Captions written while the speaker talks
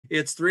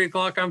It's 3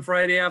 o'clock on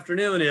Friday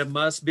afternoon. It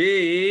must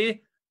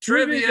be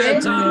trivia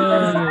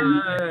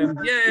time.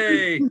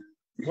 Yay.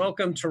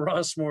 Welcome to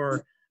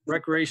Rossmore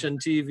Recreation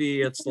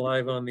TV. It's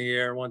live on the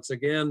air once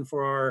again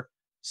for our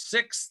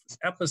 6th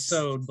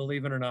episode.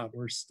 Believe it or not,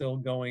 we're still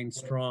going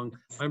strong.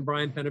 I'm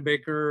Brian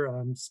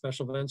Pennebaker. I'm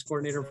Special Events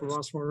Coordinator for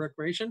Rossmore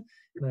Recreation.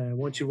 And I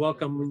want you to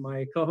welcome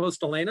my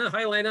co-host, Elena.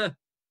 Hi, Elena.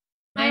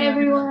 Hi,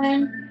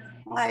 everyone.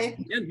 Hi.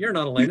 You're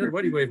not Elena.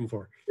 What are you waving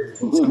for?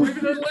 I'm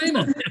waving at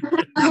Elena.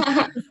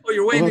 Oh,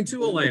 you're waving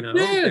to Elena.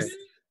 Yes. Okay.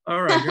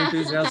 All right. Your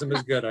enthusiasm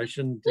is good. I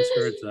shouldn't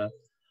discourage that.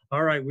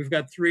 All right. We've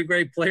got 3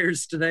 great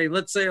players today.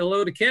 Let's say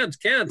hello to Kent.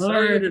 Kent, how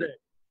are you today?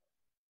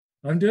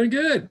 I'm doing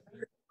good.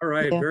 All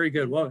right. Very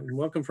good. Well,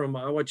 welcome from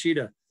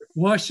Awachita.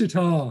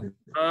 Washita.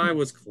 I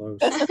was close.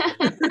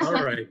 All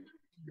right.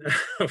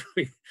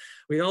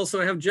 we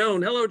also have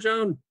Joan. Hello,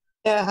 Joan.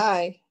 Yeah,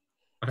 hi.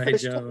 Hi,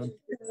 Joan.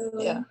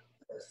 Yeah.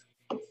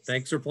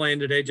 Thanks for playing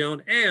today,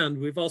 Joan. And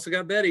we've also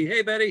got Betty.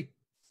 Hey, Betty.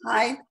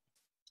 Hi.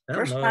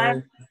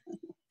 Hello.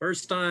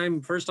 First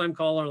time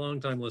caller,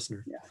 long time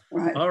listener. Yeah,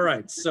 right. All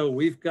right. So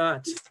we've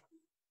got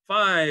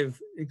 5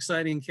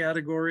 exciting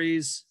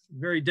categories,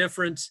 very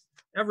different.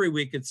 Every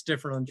week it's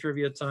different on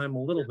trivia time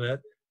a little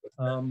bit.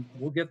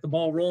 We'll get the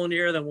ball rolling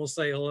here, then we'll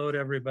say hello to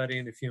everybody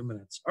in a few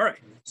minutes. All right.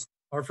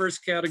 Our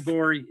first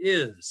category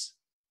is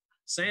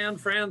San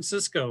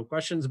Francisco.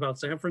 Questions about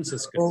San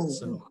Francisco. Oh.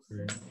 So,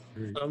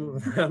 some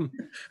of them,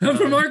 I'm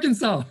from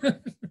Arkansas.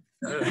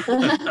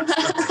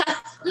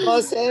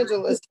 Los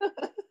Angeles.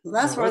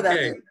 That's where that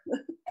okay. is.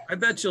 I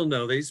bet you'll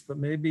know these, but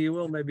maybe you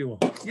will, maybe you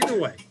won't. Either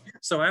way.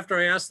 So after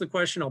I ask the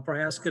question, I'll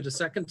probably ask it a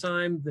second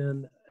time.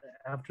 Then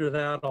after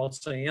that, I'll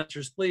say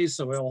answers, please.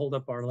 So we'll hold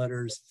up our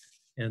letters.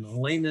 And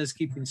Elena is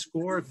keeping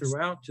score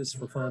throughout, just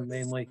for fun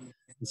mainly,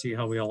 and see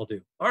how we all do.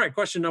 All right,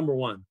 question number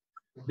 1.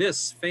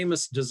 This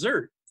famous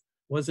dessert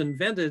was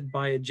invented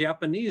by a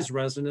Japanese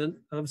resident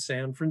of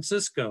San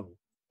Francisco.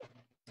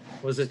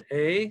 Was it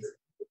A,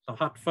 a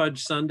hot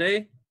fudge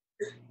sundae,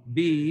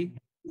 B,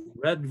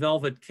 red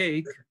velvet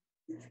cake,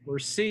 or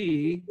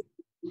C,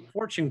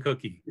 fortune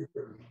cookie?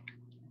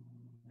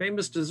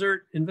 Famous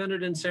dessert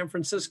invented in San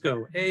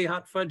Francisco. A,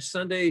 hot fudge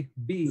sundae,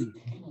 B,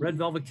 red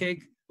velvet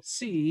cake,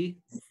 C,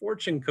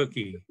 fortune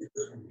cookie.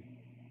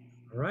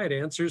 All right,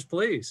 answers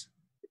please.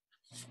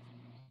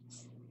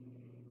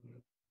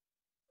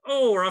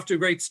 Oh, we're off to a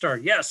great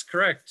start. Yes,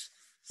 correct.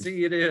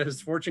 See, it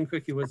is. Fortune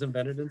cookie was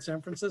invented in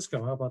San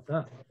Francisco. How about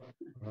that?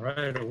 All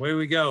right, away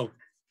we go.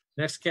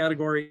 Next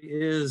category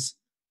is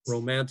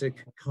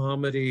romantic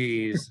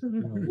comedies.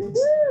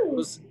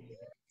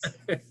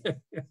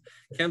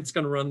 Kent's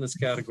going to run this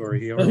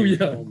category. He already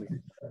told me.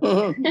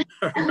 All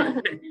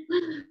right.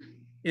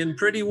 In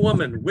Pretty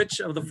Woman, which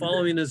of the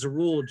following is a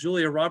rule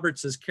Julia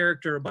Roberts'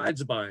 character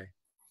abides by?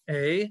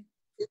 A,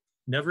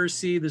 never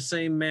see the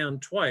same man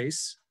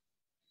twice.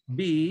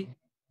 B,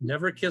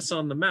 never kiss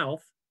on the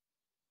mouth.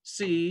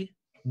 C,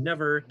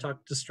 never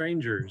talk to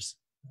strangers.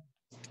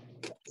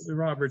 Julia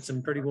Roberts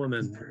in Pretty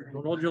Woman.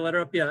 Don't hold your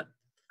letter up yet.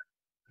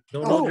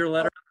 Don't hold your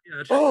letter up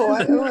yet. Oh,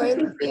 I know I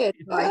did.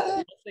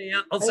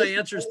 I'll say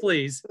answers,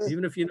 please,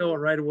 even if you know it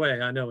right away.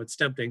 I know it's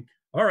tempting.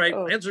 All right,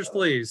 answers,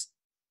 please.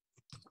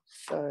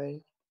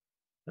 Sorry.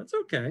 That's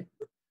okay.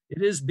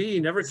 It is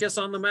B, never kiss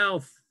on the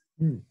mouth.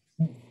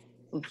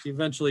 She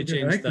eventually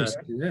changed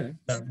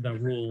that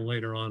rule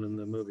later on in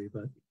the movie,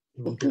 but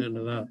we won't get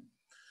into that.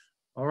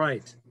 All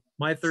right,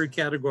 my third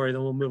category,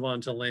 then we'll move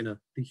on to Elena.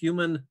 The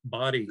human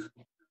body.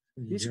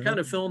 These are kind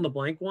of fill in the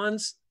blank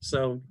ones.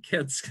 So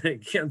Kent's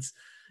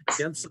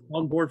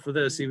on board for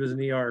this. He was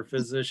an ER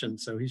physician,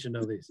 so he should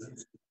know these.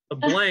 The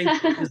blank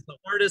is the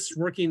hardest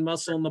working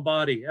muscle in the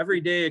body.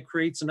 Every day it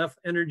creates enough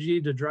energy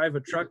to drive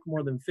a truck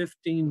more than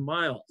 15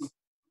 miles.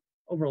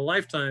 Over a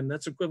lifetime,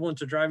 that's equivalent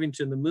to driving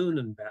to the moon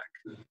and back.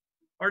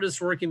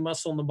 Hardest working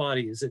muscle in the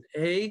body. Is it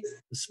A,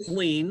 the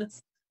spleen,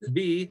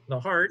 B,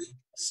 the heart,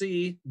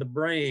 C, the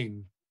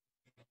brain?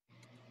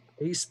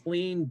 A,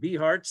 spleen, B,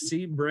 heart,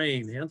 C,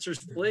 brain. Answers,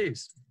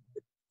 please.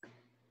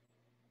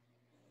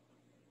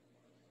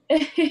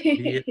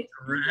 B,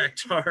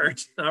 correct,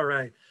 heart. All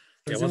right.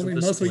 That's the only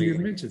muscle you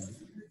mentioned.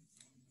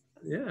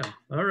 Yeah,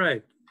 all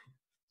right.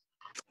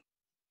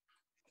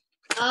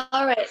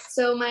 All right,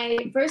 so my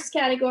first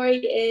category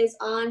is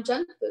on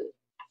junk food.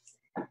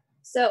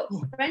 So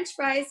French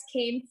fries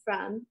came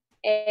from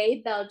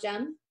A,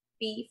 Belgium,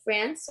 B,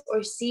 France,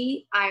 or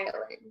C,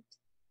 Ireland.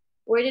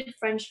 Where did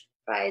French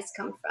fries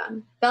come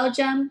from?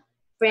 Belgium,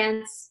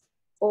 France,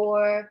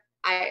 or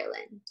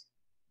Ireland?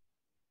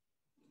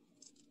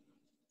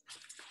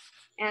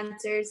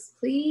 Answers,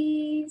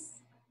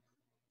 please.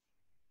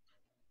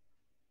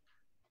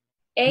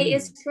 A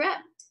is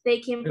correct. They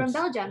came from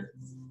Belgium.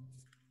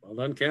 Well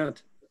done,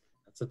 Kent.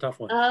 That's a tough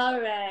one. All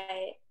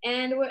right.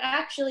 And we're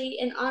actually,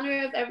 in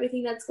honor of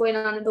everything that's going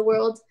on in the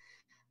world,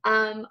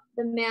 the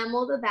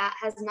mammal, the bat,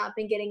 has not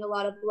been getting a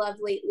lot of love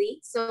lately.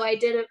 So I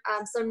did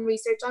some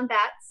research on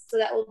bats. So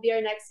that will be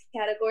our next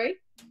category.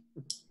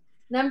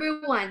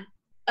 Number 1,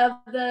 of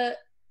the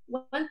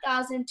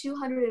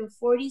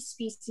 1,240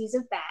 species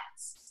of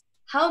bats,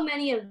 How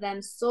many of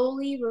them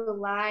solely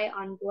rely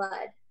on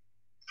blood?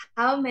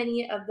 How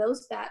many of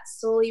those bats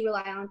solely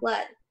rely on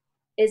blood?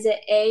 Is it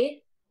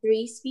A,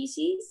 3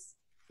 species,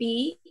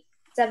 B,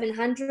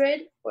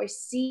 700, or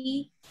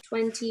C,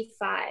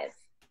 25?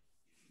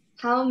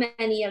 How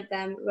many of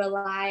them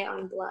rely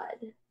on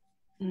blood?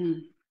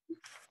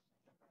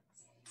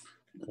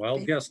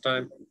 Wild guess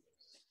time.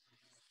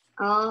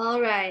 All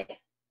right.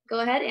 Go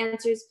ahead,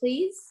 answers,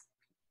 please.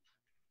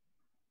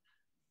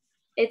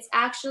 It's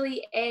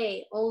actually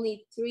A,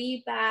 only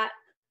 3 bat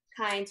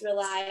kinds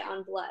rely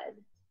on blood.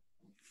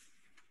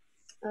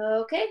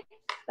 Okay,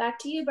 back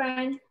to you,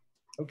 Brian.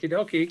 Okie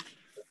dokie.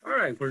 All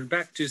right, we're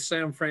back to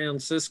San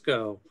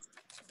Francisco.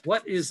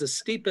 What is the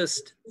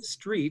steepest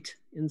street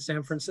in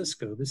San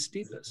Francisco? The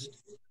steepest.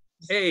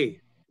 A,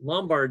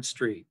 Lombard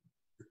Street.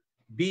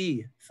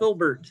 B,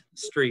 Filbert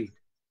Street.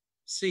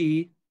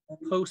 C,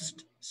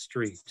 Post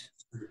Street.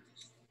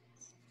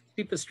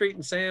 Steepest street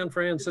in San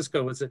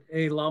Francisco. Is it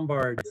A,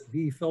 Lombard,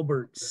 B,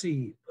 Filbert,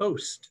 C,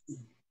 Post?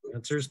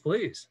 Answers,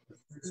 please.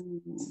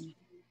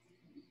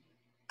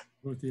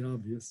 With the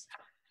obvious.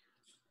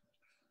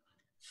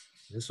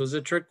 This was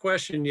a trick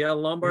question. Yeah,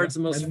 Lombard's the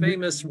most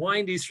famous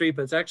windy street,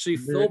 but it's actually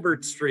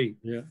Filbert Street.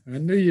 Yeah, I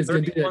knew you was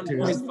going to do that too.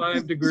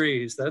 31.5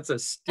 degrees. That's a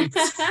steep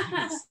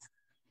street.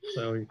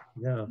 So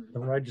yeah,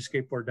 don't ride your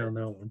skateboard down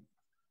that one.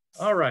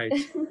 All right.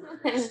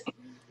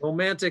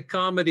 Romantic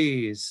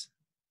comedies.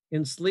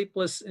 In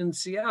Sleepless in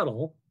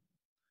Seattle,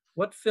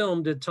 what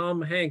film did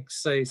Tom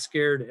Hanks say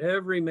scared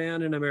every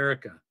man in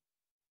America?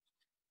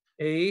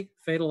 A,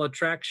 Fatal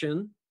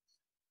Attraction.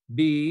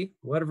 B,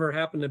 Whatever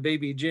Happened to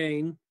Baby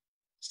Jane.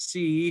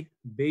 C,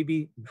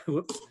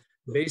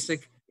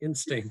 Basic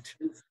Instinct.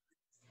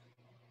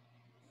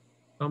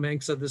 Tom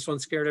Hanks said this one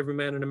scared every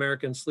man in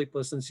America in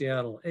Sleepless in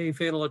Seattle. A,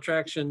 Fatal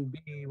Attraction.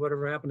 B,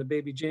 Whatever Happened to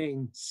Baby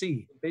Jane.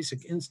 C,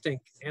 Basic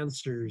Instinct.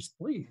 Answers,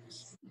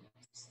 please.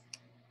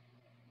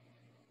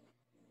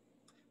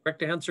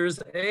 Correct answer is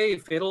A,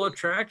 Fatal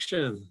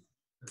Attraction.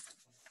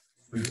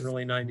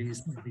 Early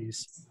 90s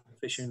movies,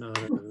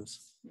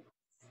 aficionados.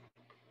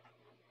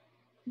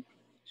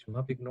 Should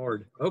not be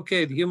ignored.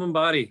 Okay, the human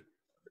body.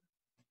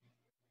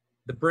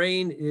 The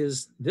brain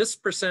is this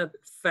percent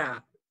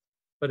fat,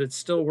 but it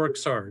still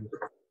works hard.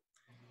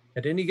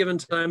 At any given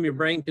time, your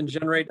brain can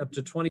generate up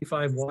to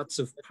 25 watts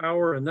of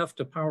power, enough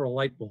to power a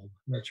light bulb.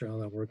 I'm not sure how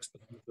that works,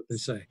 but that's what they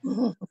say.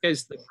 Okay,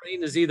 so the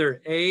brain is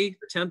either A,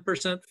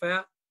 10%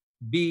 fat,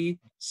 B,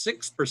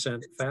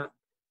 6% fat,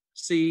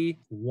 C,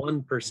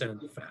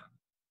 1% fat.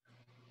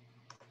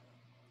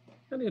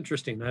 Kind of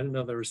interesting. I didn't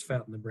know there was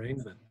fat in the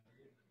brain, but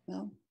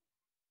No.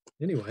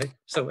 anyway.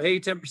 So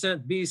A,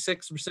 10%, B,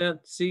 6%,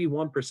 C,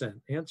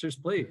 1%. Answers,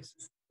 please.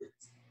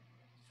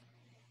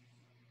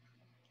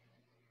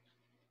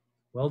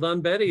 Well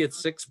done, Betty.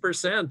 It's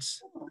 6%.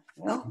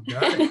 Well,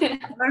 Got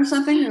it. learn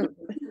something new.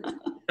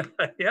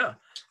 Yeah.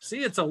 See,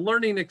 it's a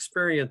learning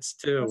experience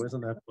too.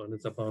 Isn't that fun?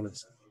 It's a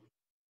bonus.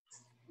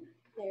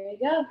 There we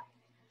go.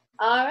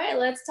 All right,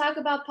 let's talk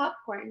about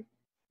popcorn.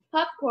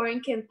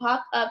 Popcorn can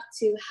pop up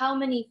to how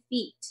many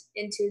feet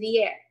into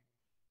the air?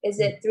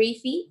 Is it 3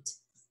 feet,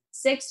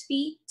 6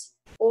 feet,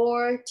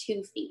 or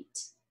 2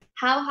 feet?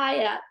 How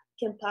high up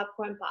can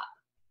popcorn pop?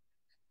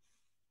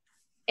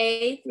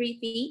 A, 3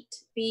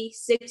 feet, B,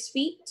 6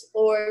 feet,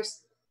 or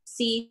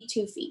C,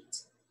 2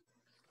 feet?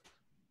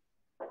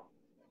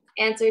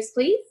 Answers,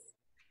 please.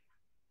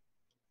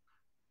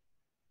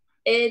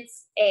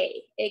 It's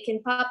A. It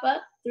can pop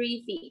up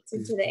 3 feet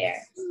into the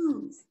air.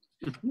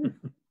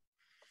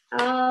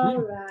 All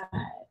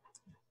right.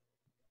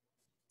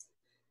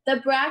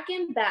 The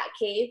Bracken Bat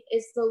Cave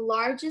is the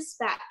largest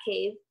bat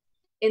cave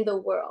in the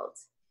world.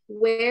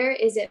 Where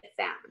is it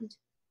found?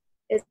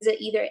 Is it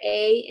either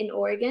A, in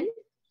Oregon,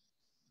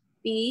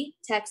 B,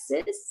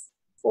 Texas,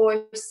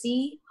 or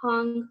C,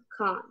 Hong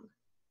Kong?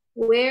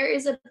 Where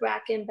is a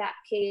Bracken Bat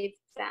Cave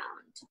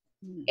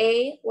found?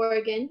 A,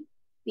 Oregon,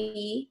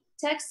 B,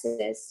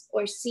 Texas,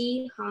 or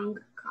C, Hong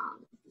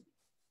Kong?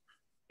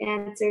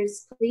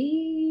 Answers,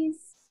 please.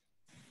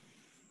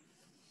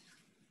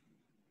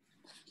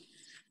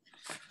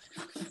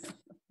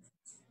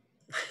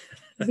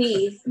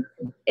 B,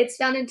 it's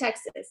found in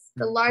Texas,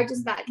 the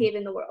largest bat cave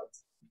in the world.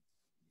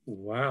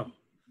 Wow.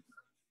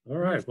 All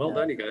right. Well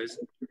done, you guys.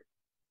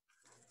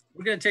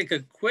 We're going to take a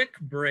quick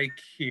break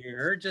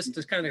here just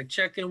to kind of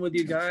check in with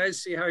you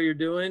guys, see how you're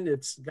doing.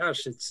 It's,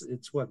 gosh,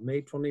 it's what,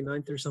 May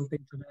 29th or something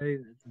today?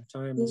 The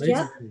time is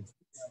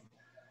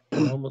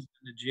almost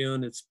into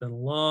June. It's been a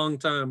long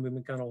time. We've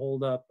been kind of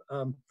holed up.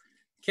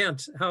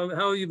 Kent, how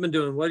have you been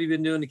doing? What have you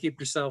been doing to keep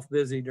yourself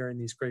busy during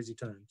these crazy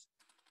times?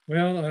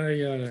 Well,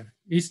 I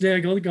each day I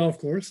go to the golf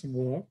course and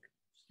walk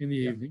in the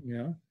evening.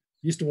 Yeah,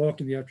 used to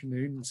walk in the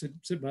afternoon and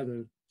sit by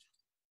the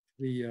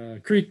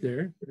creek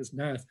there. It's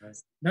nice.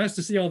 Nice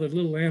to see all the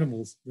little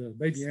animals, the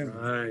baby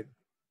animals. Right.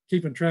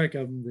 Keeping track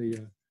of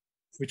them,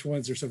 which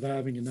ones are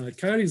surviving and not.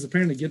 Coyotes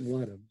apparently getting a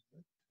lot of them.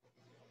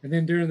 And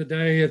then during the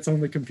day, it's on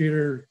the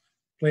computer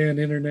playing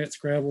internet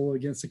Scrabble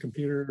against the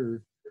computer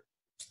or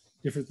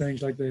different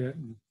things like that.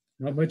 And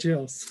not much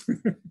else.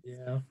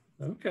 Yeah.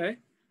 Okay.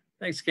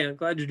 Thanks, Ken.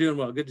 Glad you're doing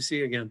well. Good to see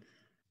you again.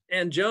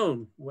 And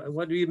Joan,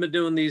 what have you been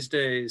doing these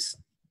days?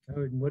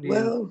 What do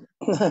you?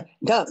 Well,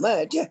 not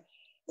much,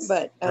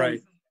 but Right.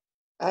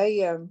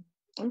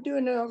 I'm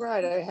doing all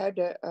right. I had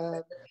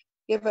to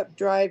give up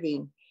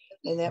driving,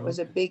 and that was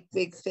a big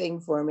thing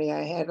for me.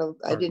 I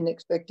didn't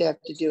expect to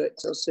have to do it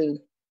so soon.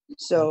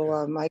 So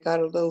I got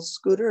a little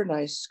scooter and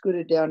I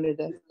scooted down to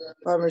the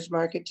farmer's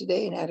market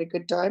today and had a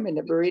good time in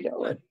a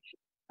burrito. And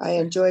I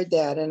enjoyed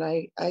that. And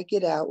I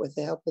get out with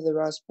the help of the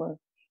Rossmore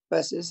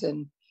buses,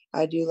 and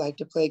I do like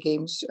to play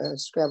games,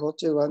 Scrabble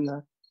too, on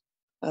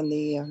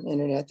the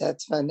internet.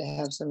 That's fun to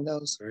have some of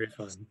those. Very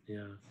fun.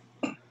 Yeah.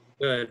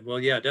 Good. Well,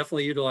 yeah,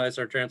 definitely utilize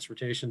our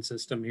transportation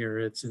system here.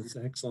 It's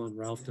excellent.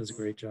 Ralph does a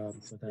great job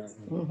with that.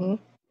 Mm-hmm.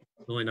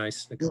 Really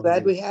nice. I'm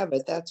glad we have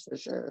it. That's for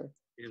sure.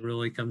 It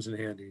really comes in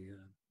handy.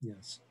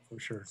 Yes, for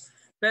sure.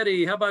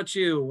 Betty, how about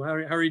you? How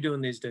are you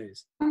doing these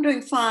days? I'm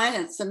doing fine.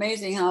 It's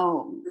amazing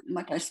how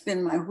much I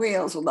spin my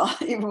wheels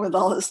even with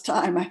all this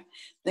time. I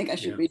think I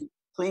should be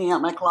cleaning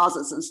out my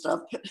closets and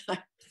stuff.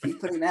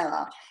 Keep putting that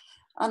off.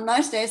 On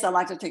nice days, I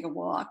like to take a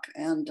walk,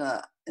 and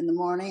in the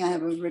morning, I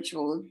have a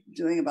ritual of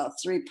doing about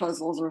 3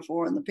 puzzles or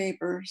 4 in the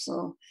paper,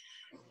 so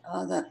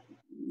that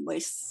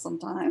wastes some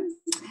time.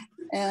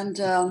 And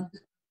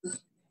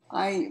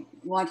I've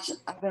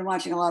been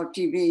watching a lot of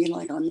TV,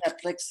 like on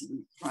Netflix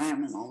and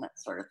Prime and all that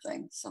sort of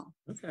thing. So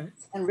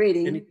and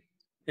reading.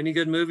 Any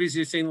good movies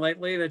you've seen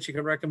lately that you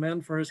can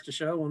recommend for us to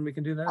show when we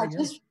can do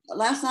that?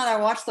 Last night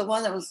I watched the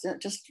one that was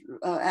just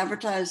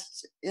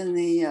advertised in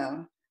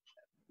the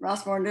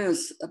Rossmore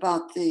News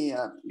about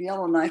the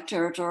Yellowknife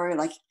territory,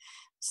 like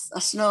the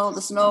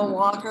Snow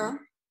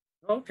Walker.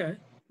 Okay.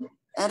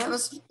 And it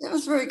was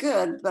very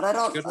good, but I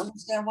don't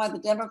understand why the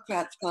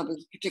Democrats Club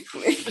is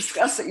particularly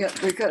discussing it,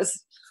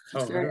 because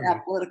it's very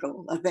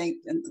apolitical, I think,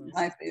 in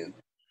my view.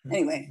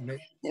 Anyway,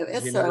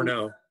 it's you never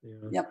know.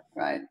 Yeah. Yep,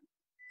 right.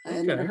 I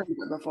had never heard of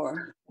it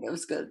before. It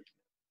was good.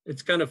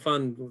 It's kind of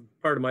fun.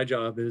 Part of my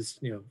job is,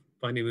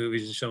 finding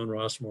movies and showing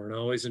Rossmore, and I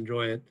always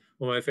enjoy it.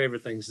 One of my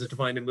favorite things is to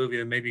find a movie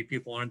that maybe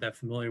people aren't that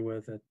familiar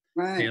with that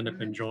they end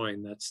up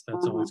enjoying. That's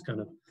always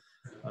kind of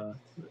a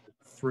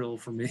thrill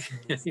for me.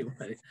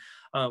 Anyway,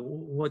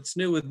 what's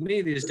new with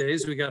me these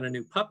days? We got a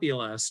new puppy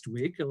last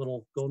week, a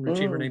little golden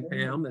retriever named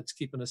Pam that's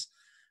keeping us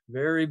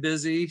very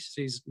busy.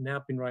 She's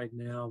napping right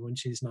now. When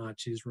she's not,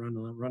 she's running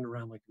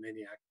around like a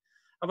maniac.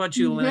 How about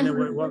you,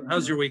 Elena?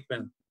 How's your week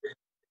been?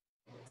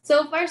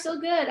 So far, so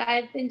good.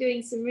 I've been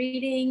doing some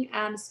reading,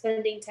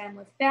 spending time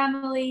with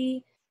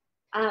family.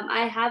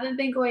 I haven't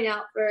been going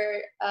out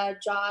for a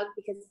jog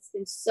because it's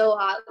been so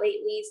hot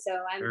lately. So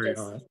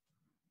I'm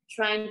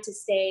trying to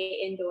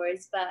stay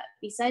indoors. But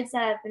besides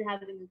that, I've been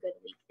having a good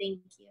week. Thank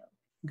you.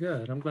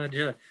 Good. I'm glad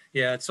you.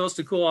 Yeah, it's supposed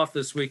to cool off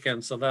this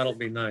weekend, so that'll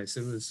be nice.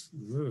 It was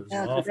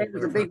awful. Today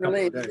was a big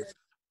relief.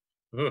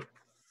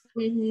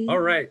 All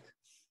right.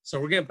 So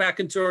we're getting back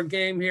into our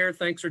game here.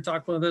 Thanks for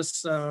talking with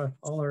us,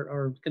 all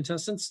our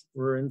contestants.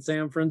 We're in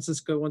San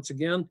Francisco once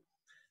again.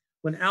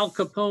 When Al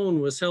Capone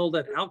was held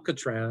at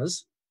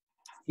Alcatraz,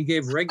 he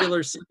gave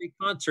regular city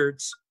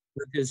concerts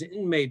with his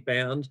inmate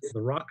band,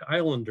 the Rock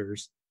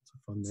Islanders. That's a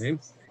fun name.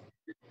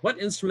 What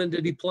instrument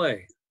did he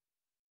play?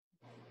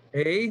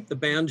 A, the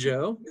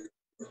banjo,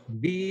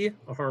 B,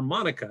 a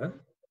harmonica,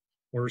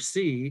 or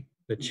C,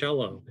 the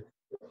cello?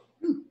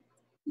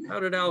 How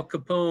did Al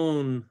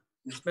Capone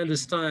spend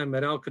his time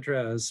at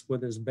Alcatraz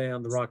with his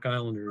band, the Rock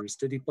Islanders?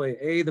 Did he play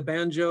A, the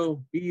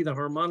banjo, B, the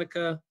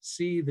harmonica,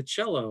 C, the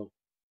cello?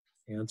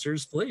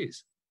 Answers,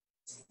 please.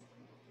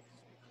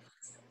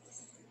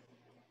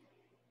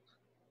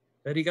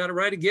 Betty got it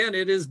right again.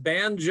 It is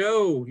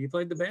banjo. He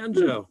played the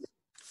banjo.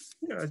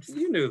 Yeah,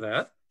 you knew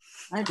that.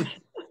 I did.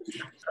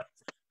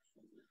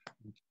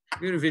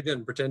 Even if you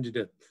didn't, pretend you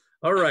did.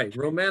 All right,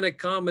 romantic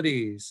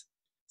comedies.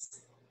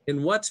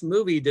 In what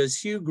movie does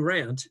Hugh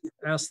Grant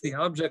ask the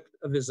object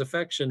of his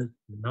affection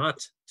not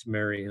to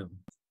marry him?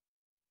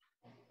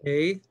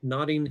 A,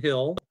 Notting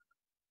Hill,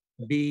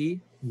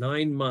 B,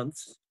 9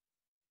 Months,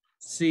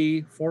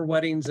 C, 4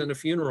 Weddings and a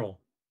Funeral.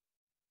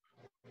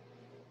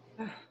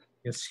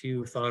 Yes,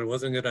 Hugh thought it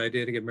wasn't a good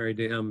idea to get married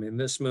to him in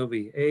this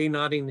movie. A,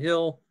 Notting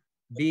Hill,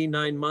 B,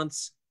 9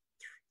 Months,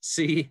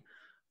 C,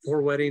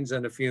 4 Weddings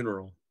and a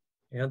Funeral.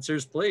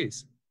 Answers,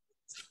 please.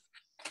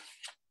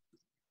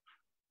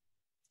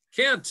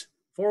 Kent,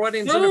 4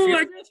 Weddings and a Funeral.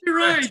 I guess you're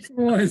right.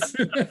 Was.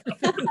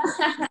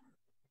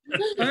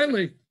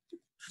 Finally.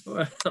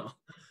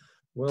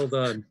 Well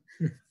done.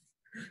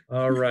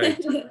 All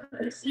right.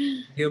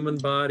 Human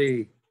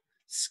body.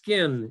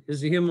 Skin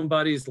is the human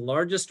body's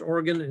largest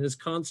organ and is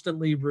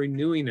constantly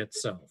renewing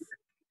itself.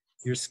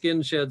 Your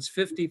skin sheds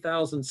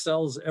 50,000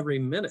 cells every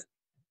minute.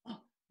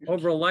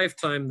 Over a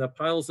lifetime, that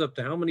piles up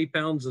to how many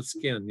pounds of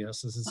skin?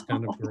 Yes, this is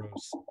kind of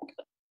gross.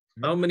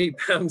 How many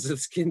pounds of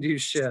skin do you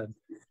shed?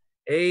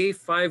 A,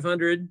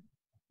 500,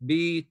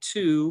 B,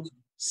 2,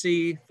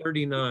 C,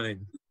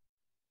 39.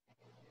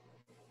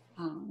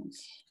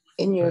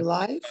 In your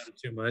life?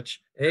 Too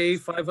much. A,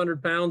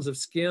 500 pounds of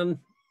skin,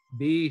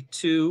 B,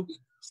 2,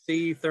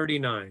 C,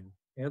 39.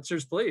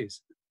 Answers,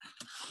 please.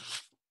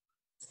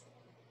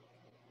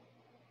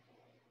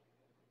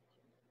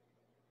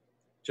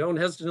 Joan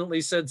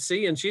hesitantly said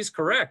C, and she's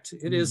correct.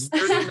 It is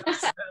 39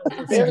 pounds.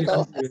 There we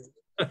go.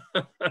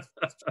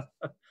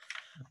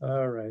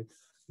 All right.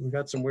 We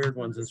got some weird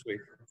ones this week.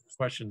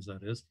 Questions,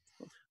 that is.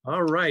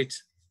 All right.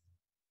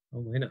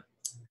 Elena.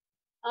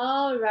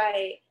 All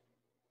right.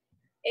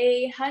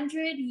 A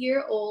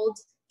 100-year-old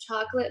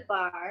chocolate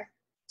bar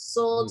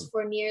sold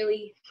for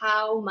nearly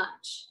how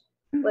much?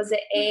 Was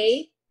it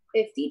A,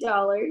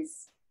 $50,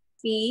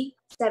 B,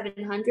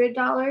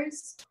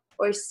 $700,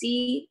 or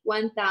C,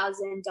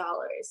 $1,000?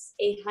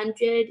 A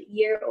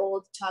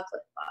 100-year-old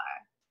chocolate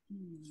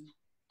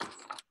bar.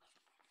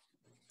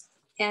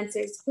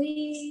 Answers,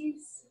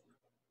 please.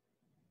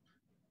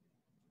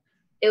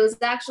 It was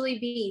actually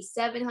B,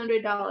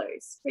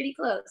 $700. Pretty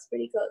close,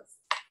 pretty close.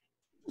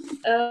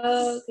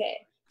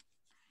 Okay.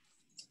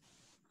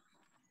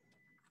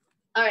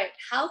 All right,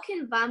 how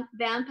can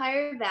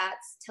vampire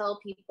bats tell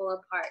people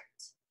apart?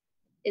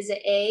 Is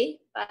it A,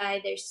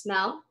 by their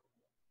smell,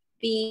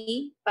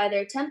 B, by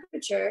their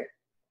temperature,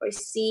 or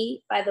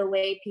C, by the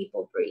way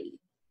people breathe?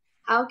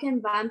 How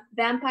can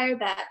vampire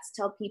bats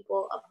tell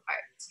people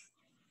apart?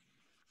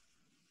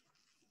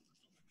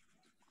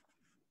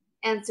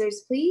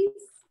 Answers, please.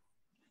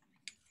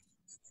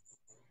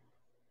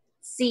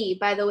 C,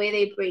 by the way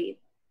they breathe.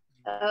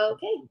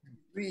 Okay.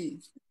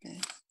 Breathe. Okay.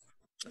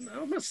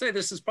 I must say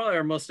this is probably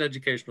our most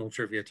educational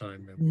trivia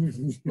time that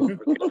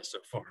we've got so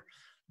far.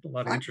 A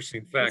lot of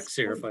interesting facts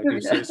here, if I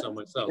do say so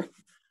myself.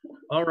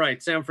 All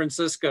right, San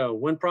Francisco.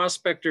 When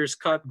prospectors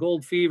caught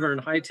gold fever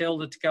and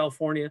hightailed it to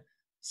California,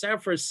 San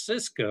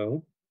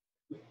Francisco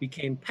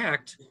became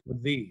packed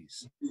with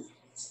these.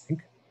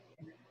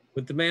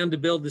 With demand to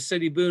build the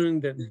city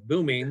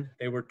booming,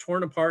 they were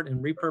torn apart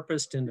and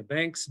repurposed into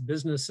banks,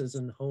 businesses,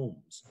 and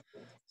homes.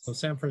 So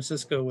San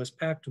Francisco was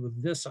packed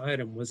with this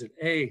item. Was it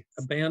A,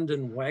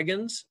 abandoned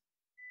wagons,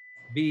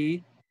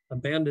 B,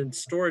 abandoned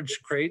storage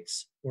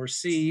crates, or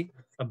C,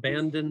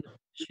 abandoned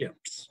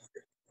ships?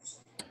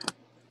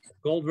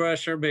 Gold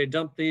rush, everybody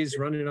dumped these,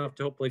 running off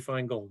to hopefully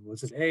find gold.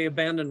 Was it A,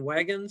 abandoned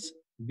wagons,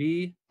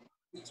 B,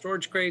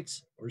 storage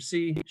crates, or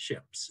C,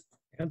 ships?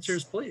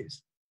 Answers,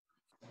 please.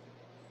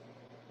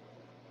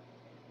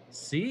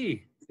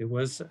 C, it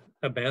was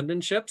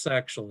abandoned ships,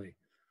 actually.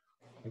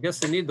 I guess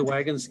they need the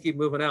wagons to keep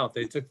moving out.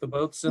 They took the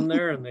boats in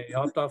there and they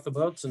hopped off the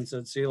boats and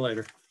said, see you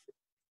later.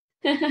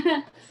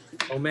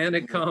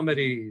 Romantic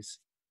comedies.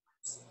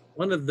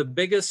 One of the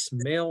biggest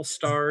male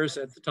stars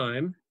at the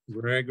time,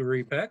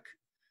 Gregory Peck,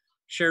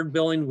 shared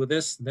billing with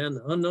this then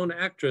unknown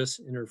actress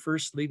in her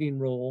first leading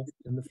role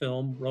in the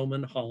film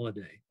Roman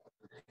Holiday.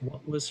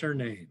 What was her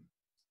name?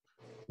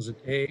 Was it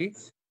A,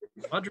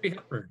 Audrey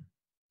Hepburn,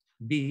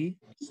 B,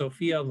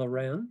 Sophia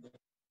Loren,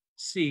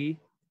 C,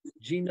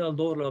 Gina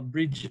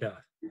Lollobrigida?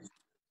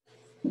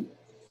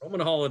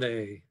 Roman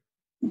Holiday,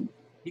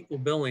 equal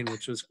billing,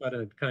 which was quite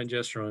a kind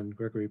gesture on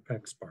Gregory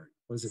Peck's part.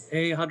 Was it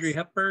A, Audrey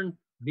Hepburn,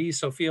 B,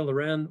 Sophia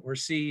Loren, or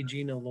C,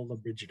 Gina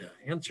Lollobrigida?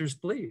 Answers,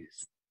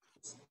 please.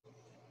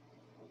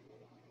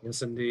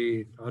 Yes,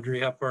 indeed.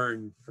 Audrey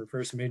Hepburn, her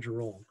first major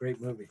role. Great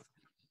movie.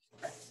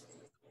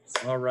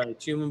 All right,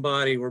 human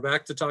body. We're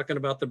back to talking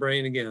about the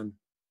brain again.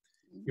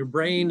 Your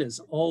brain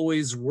is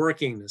always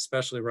working,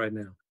 especially right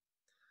now.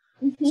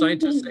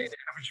 Scientists say the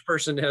average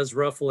person has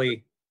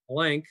roughly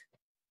blank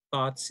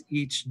thoughts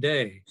each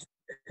day,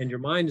 and your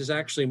mind is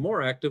actually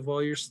more active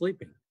while you're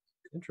sleeping.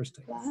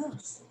 Interesting. Wow.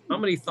 How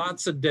many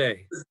thoughts a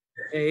day?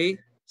 A,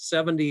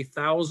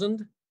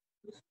 70,000,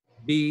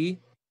 B,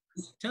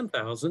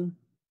 10,000,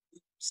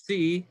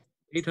 C,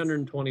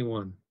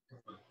 821.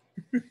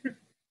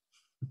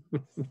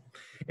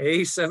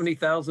 A,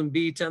 70,000,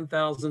 B,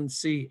 10,000,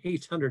 C,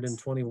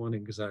 821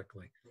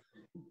 exactly.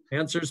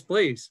 Answers,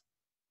 please.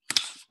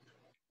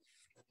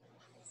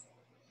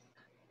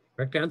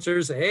 Correct answer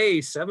is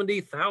A,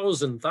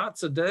 70,000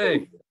 thoughts a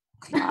day.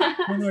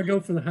 When I go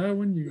for the high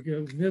one, you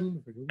go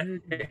middle.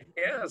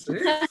 Yes.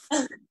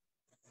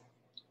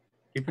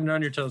 Keeping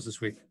on your toes this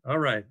week. All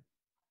right.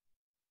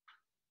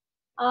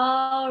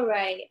 All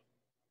right.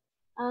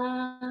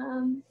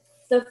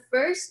 The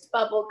first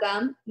bubble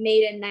gum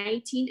made in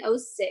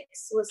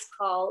 1906 was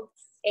called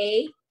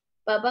A,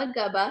 Bubba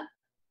Gubba,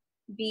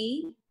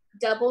 B,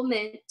 Double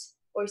Mint,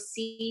 or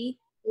C,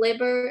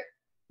 Blibber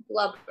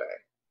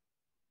Blubber.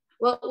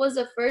 What was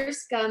the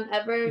first gum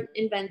ever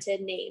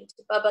invented named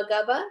Bubba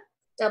Gubba,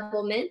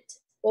 Double Mint,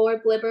 or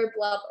Blibber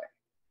Blubber?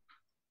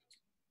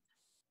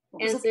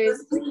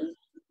 Answers, please.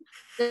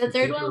 The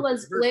third one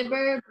was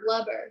Blibber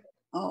Blubber.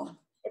 Oh.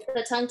 It's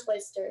a tongue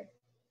twister.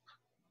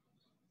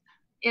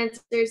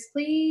 Answers,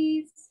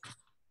 please.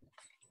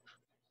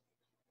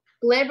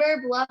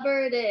 Blibber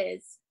Blubber it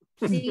is.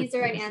 C is the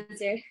right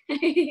answer.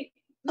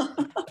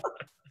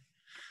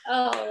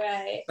 All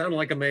right. Sounded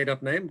like a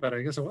made-up name, but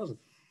I guess it wasn't.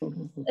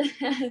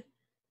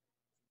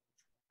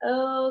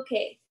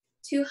 Okay.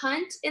 To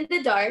hunt in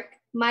the dark,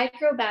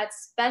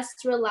 microbats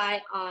best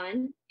rely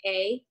on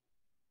A,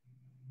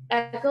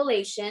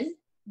 echolation,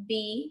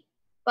 B,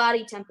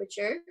 body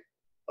temperature,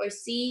 or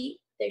C,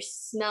 their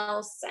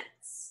smell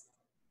sense.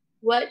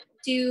 What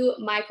do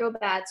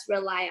microbats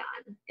rely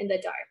on in the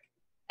dark?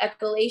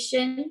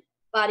 echolation,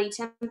 body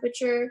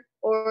temperature,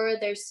 or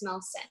their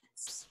smell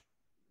sense?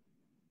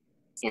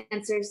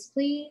 Answers,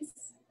 please.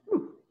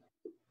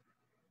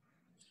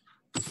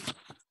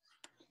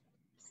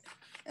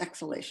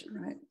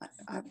 Exhalation,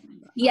 right?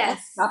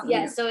 Yes,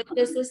 yes. So it's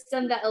the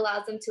system that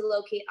allows them to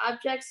locate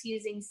objects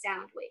using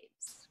sound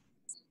waves.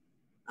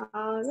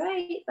 All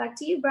right, back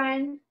to you,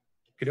 Brian.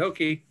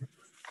 Okie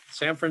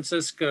San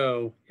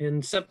Francisco.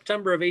 In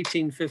September of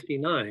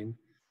 1859,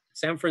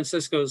 San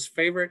Francisco's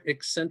favorite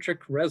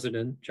eccentric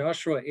resident,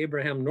 Joshua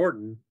Abraham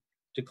Norton,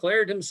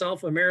 declared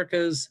himself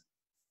America's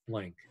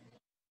blank.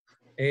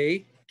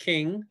 A,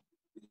 king,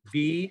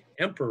 B,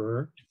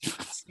 emperor,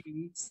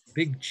 C,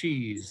 big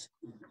cheese.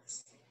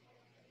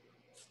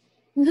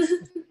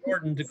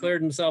 Norton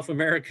declared himself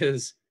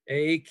America's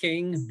A,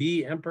 king,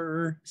 B,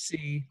 emperor,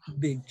 C,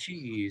 big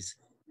cheese.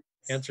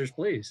 Answers,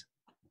 please.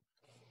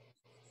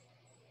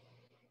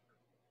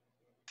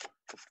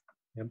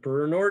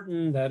 Emperor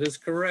Norton, that is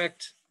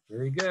correct.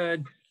 Very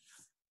good.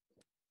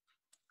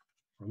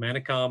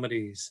 Romantic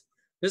comedies.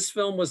 This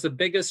film was the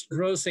biggest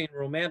grossing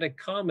romantic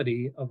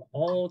comedy of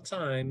all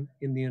time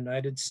in the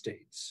United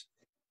States.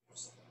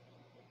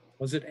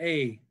 Was it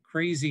A,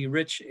 Crazy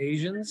Rich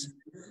Asians,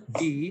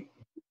 B,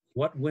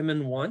 What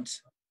Women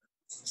Want,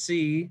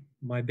 C,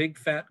 My Big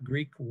Fat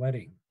Greek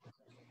Wedding?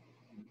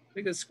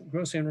 Biggest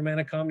grossing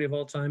romantic comedy of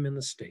all time in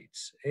the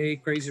States. A,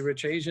 Crazy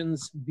Rich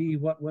Asians, B,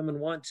 What Women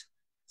Want,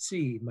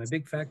 C, My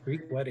Big Fat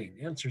Greek Wedding.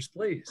 Answers,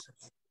 please.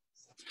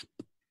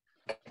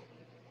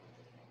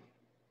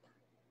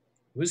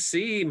 It was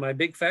C, My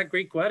Big Fat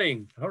Greek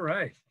Wedding. All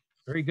right.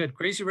 Very good.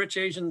 Crazy Rich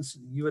Asians,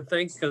 you would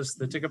think, because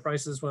the ticket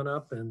prices went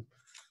up and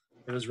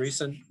it was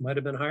recent, might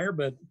have been higher,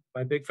 but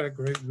My Big Fat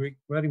Greek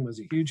Wedding was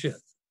a huge hit.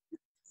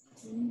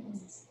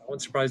 That one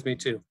surprised me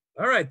too.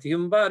 All right, the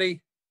human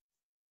body.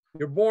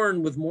 You're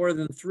born with more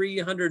than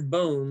 300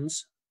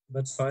 bones,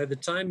 but by the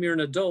time you're an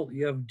adult,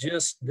 you have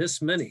just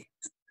this many.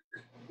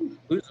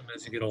 Lose them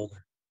as you get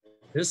older.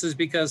 This is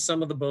because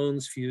some of the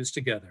bones fuse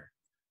together.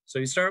 So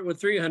you start with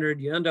 300,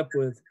 you end up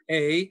with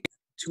A,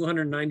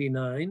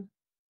 299,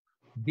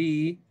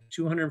 B,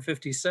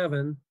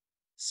 257,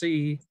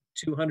 C,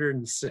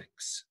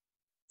 206.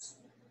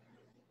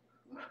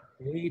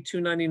 A,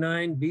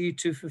 299, B,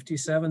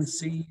 257,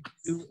 C,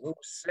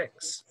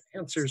 206.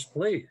 Answers,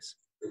 please.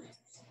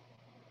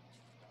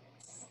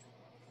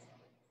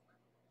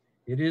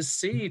 It is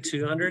C,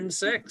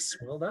 206.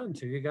 Well done,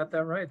 too. You got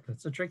that right.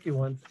 That's a tricky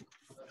one.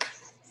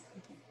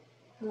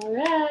 All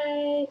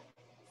right.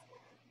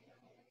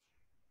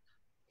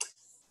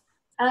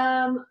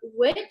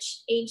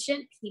 Which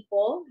ancient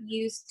people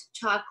used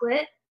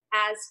chocolate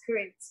as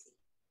currency?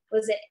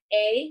 Was it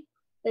A,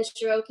 the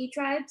Cherokee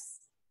tribes,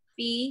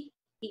 B,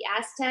 the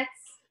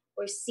Aztecs,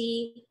 or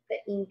C, the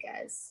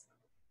Incas?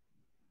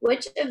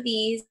 Which of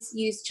these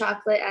used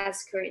chocolate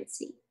as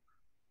currency?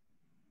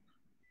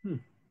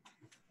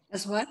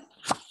 As what?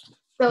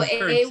 So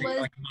Currency, A was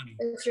like money.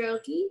 the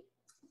Cherokee,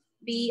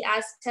 B,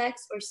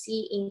 Aztecs, or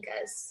C,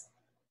 Incas?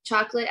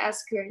 Chocolate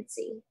as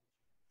currency.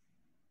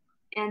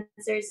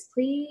 Answers,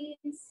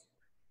 please.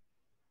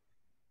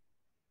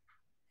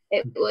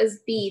 It was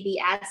B, the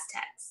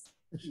Aztecs.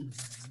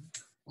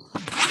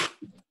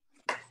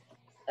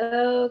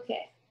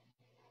 Okay.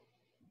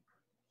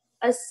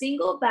 A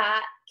single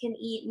bat can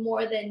eat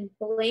more than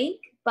blank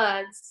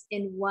bugs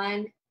in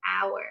 1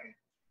 hour.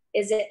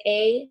 Is it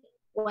A,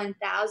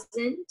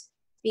 1,000,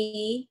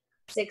 B,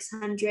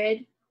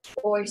 600,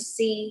 or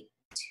C,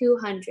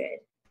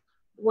 200?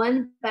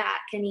 One bat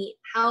can eat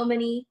how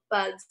many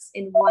bugs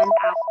in 1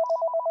 hour?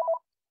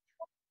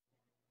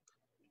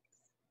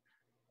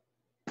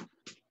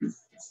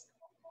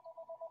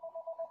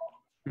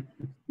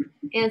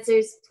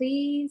 Answers,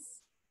 please.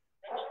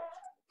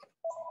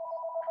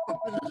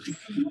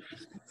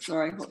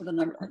 Sorry, what was the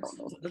number? I don't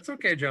know. That's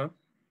okay, John.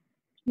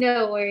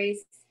 No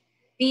worries.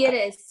 B it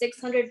is,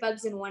 600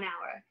 bugs in 1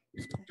 hour.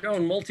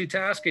 Joan,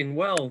 multitasking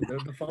well,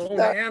 the phone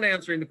and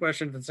answering the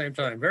question at the same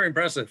time. Very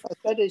impressive. I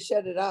tried to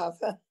shut it off.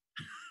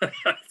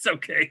 It's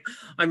okay.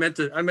 I meant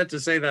to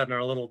say that in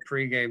our little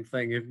pregame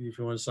thing. If you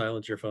want to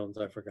silence your phones,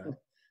 I forgot.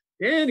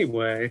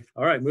 Anyway,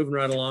 all right, moving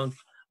right along.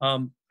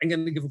 I'm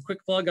going to give a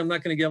quick plug. I'm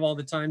not going to give all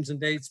the times and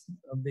dates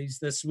of these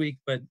this week,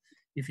 but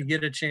if you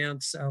get a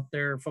chance out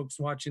there, folks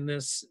watching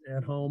this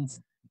at home,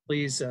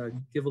 please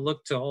give a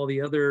look to all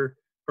the other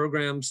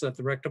programs that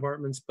the rec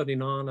department's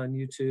putting on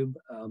YouTube.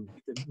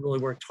 They've really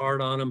worked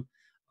hard on them.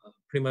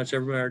 Pretty much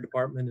every our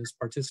department is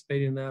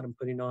participating in that and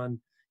putting on,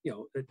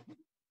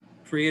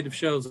 creative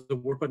shows that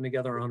we're putting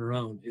together on our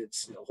own.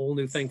 It's a whole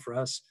new thing for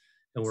us,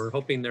 and we're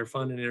hoping they're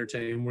fun and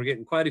entertaining. We're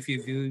getting quite a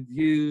few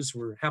views.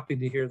 We're happy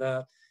to hear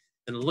that.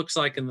 And it looks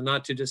like in the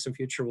not too distant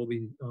future, we'll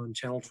be on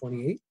channel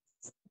 28,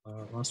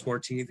 on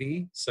Sport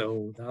TV.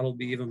 So that'll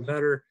be even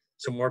better.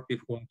 So more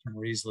people can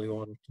more easily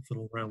want to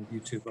fiddle around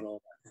with YouTube and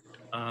all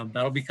that.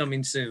 That'll be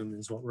coming soon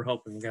is what we're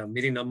hoping. We got a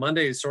meeting on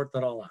Monday to sort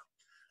that all out.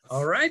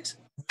 All right.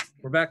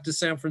 We're back to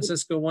San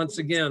Francisco once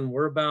again.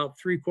 We're about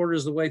 3/4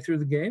 of the way through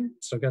the game.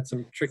 So I got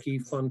some tricky,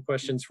 fun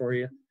questions for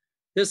you.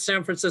 This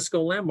San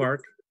Francisco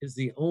landmark is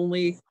the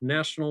only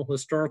national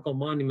historical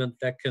monument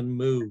that can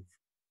move?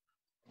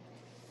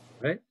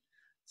 Right?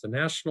 It's a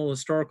national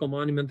historical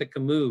monument that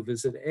can move.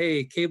 Is it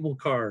A, cable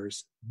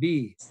cars,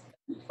 B,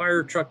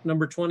 fire truck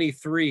number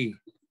 23,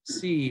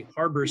 C,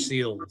 harbor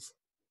seals?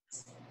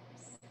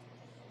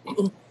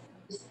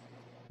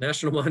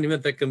 National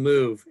monument that can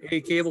move. A,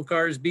 cable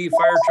cars, B, fire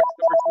truck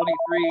number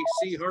 23,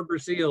 C, harbor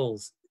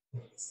seals.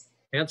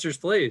 Answers,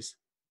 please.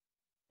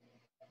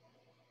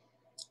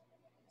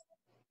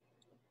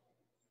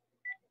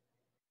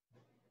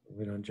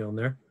 Wait on Joan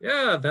there.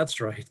 Yeah,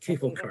 that's right.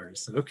 Cable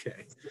cars.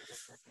 Okay.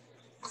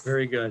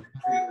 Very good.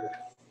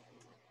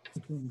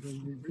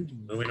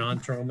 Moving on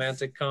to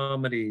romantic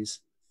comedies.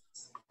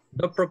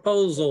 The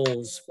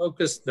proposal,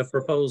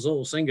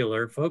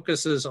 singular,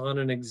 focuses on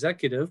an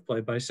executive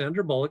played by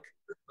Sandra Bullock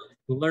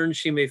who learns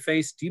she may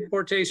face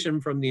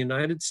deportation from the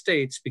United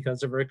States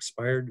because of her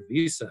expired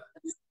visa.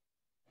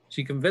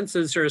 She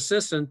convinces her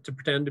assistant to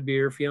pretend to be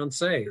her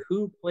fiance.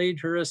 Who played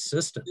her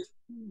assistant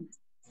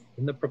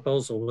in the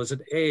proposal? Was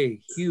it A,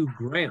 Hugh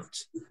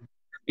Grant,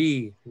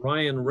 B,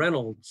 Ryan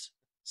Reynolds,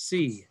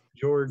 C,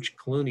 George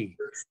Clooney?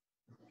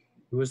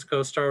 Who was the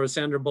co-star with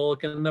Sandra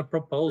Bullock in the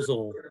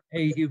proposal?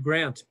 A, Hugh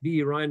Grant,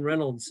 B, Ryan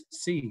Reynolds,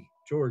 C,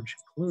 George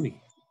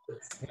Clooney.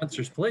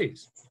 Answers,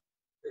 please.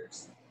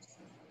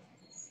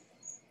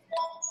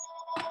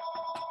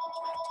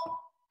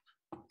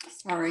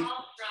 Sorry.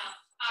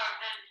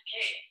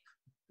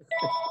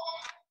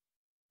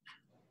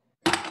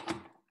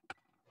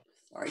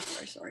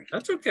 Sorry.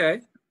 That's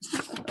okay.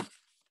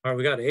 All right,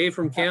 we got A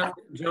from Camp.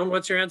 Joan,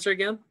 what's your answer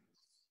again?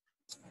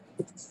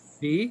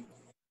 B.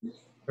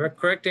 The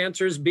correct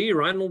answer is B,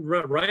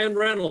 Ryan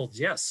Reynolds.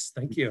 Yes,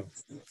 thank you.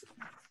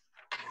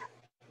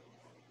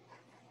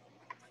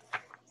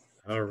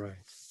 All right.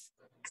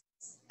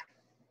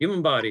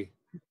 Human body.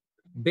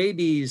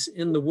 Babies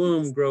in the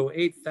womb grow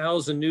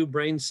 8,000 new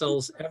brain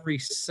cells every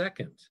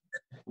second.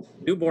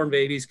 Newborn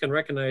babies can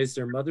recognize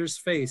their mother's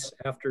face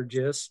after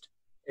just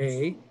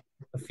A,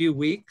 a few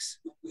weeks,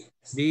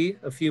 B,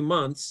 a few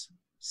months,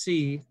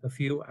 C, a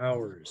few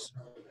hours.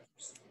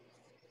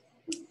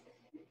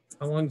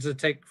 How long does it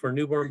take for a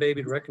newborn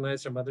baby to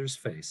recognize their mother's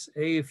face?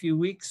 A few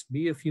weeks,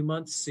 B, a few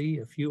months, C,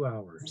 a few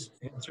hours.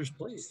 Answers,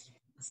 please.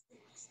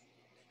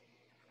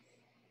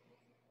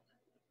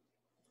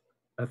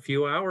 A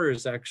few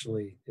hours,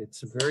 actually.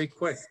 It's very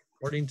quick,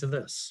 according to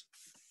this.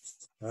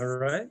 All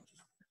right.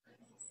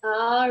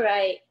 All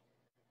right.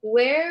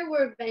 Where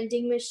were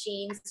vending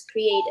machines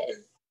created?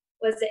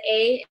 Was it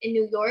A, in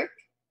New York,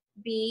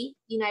 B,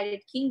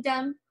 United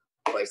Kingdom,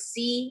 or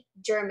C,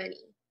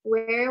 Germany?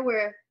 Where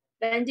were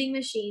vending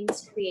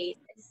machines created?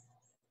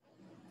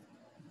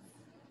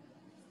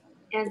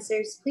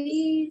 Answers,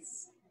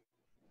 please.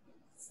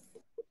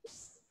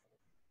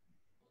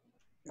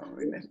 Don't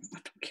remember.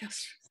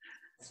 Yes.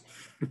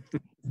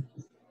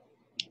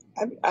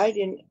 I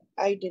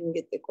didn't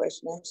get the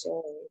question. I'm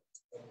sorry.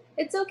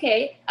 It's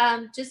okay.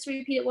 Just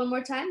repeat it one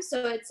more time.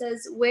 So it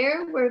says,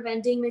 where were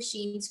vending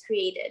machines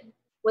created?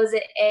 Was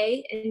it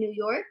A, in New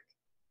York,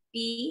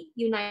 B,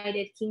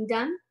 United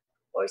Kingdom,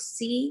 or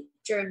C,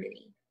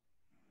 Germany?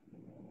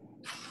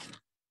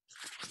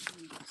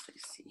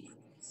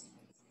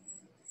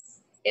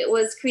 It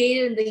was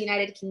created in the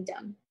United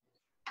Kingdom.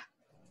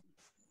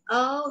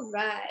 All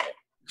right.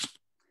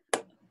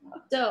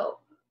 So,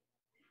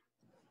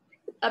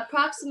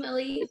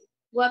 approximately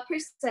what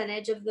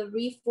percentage of the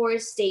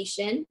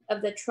reforestation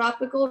of the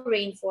tropical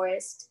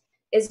rainforest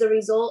is the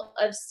result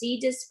of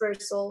seed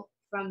dispersal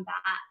from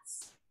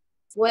bats?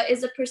 What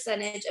is the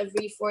percentage of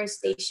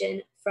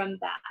reforestation from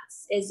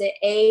bats? Is it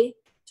A,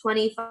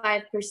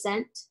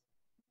 25%,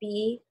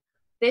 B,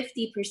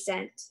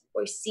 50%,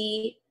 or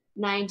C,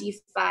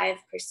 95%?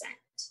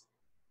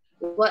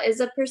 What is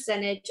the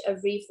percentage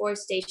of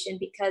reforestation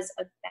because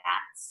of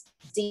bats'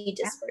 seed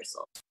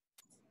dispersal?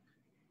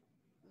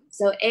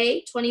 So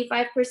A,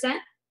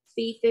 25%,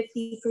 B,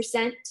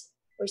 50%,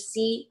 or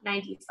C,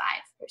 95%?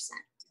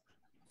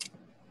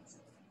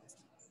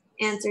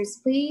 Answers,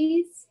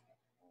 please.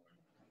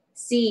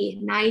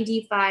 C,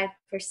 95%.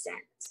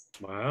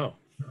 Wow.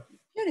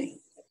 Kidding.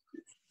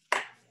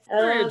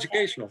 Very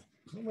educational.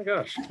 Oh my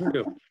gosh, who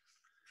knew?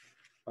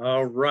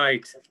 All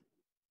right.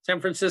 San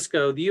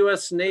Francisco, the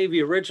U.S.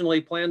 Navy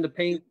originally planned to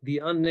paint the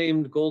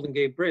unnamed Golden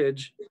Gate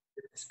Bridge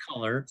this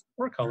color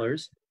or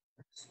colors.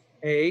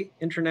 A,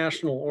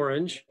 international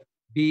orange,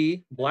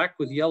 B, black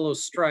with yellow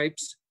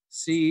stripes,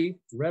 C,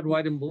 red,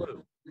 white, and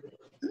blue.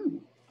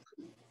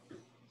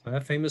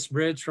 That famous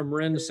bridge from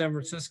Marin to San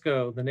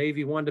Francisco, the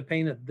Navy wanted to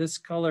paint it this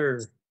color.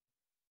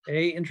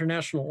 A,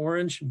 international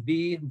orange,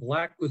 B,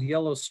 black with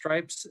yellow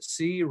stripes,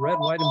 C, red,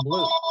 white, and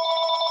blue.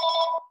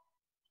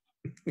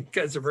 You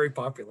guys are very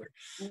popular.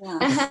 Yeah.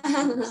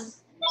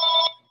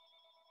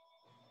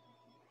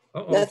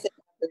 Uh-oh. Nothing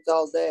happens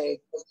all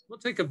day. We'll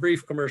take a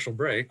brief commercial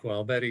break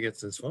while Betty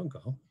gets this phone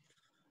call.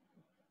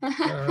 Just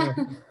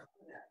a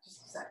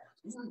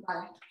second.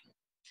 Bye.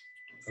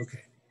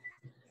 Okay.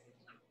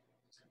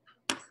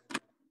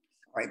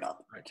 Sorry about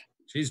that. Right.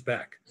 She's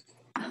back.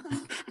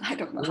 I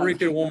don't know. We'll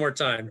read it one more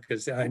time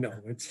because I know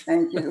it's.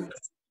 Thank you.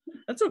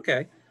 That's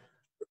okay.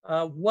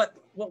 What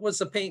was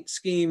the paint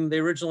scheme they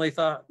originally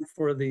thought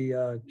for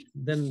the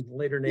then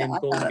later named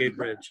Golden Gate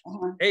Bridge?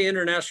 A,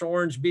 international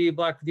orange, B,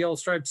 black with yellow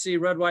stripes, C,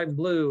 red, white, and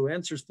blue.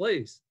 Answers,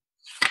 please.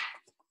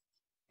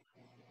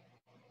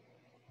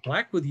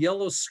 Black with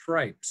yellow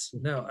stripes.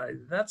 Now,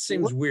 that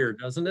seems weird,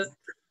 doesn't it?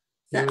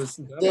 That was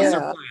their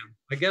plan.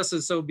 I guess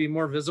it's so it'd be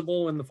more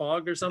visible in the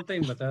fog or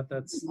something, but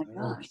that's Oh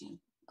my gosh,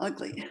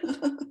 ugly.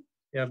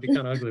 yeah, it'd be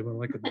kind of ugly, but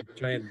like a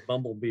giant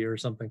bumblebee or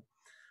something.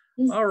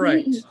 All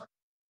right.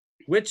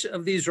 Which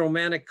of these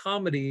romantic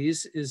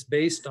comedies is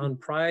based on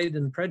Pride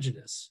and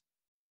Prejudice?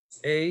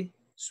 A,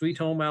 Sweet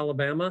Home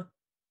Alabama,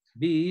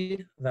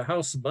 B, The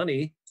House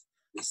Bunny,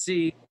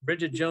 C,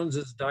 Bridget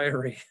Jones's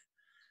Diary.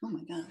 Oh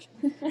my gosh.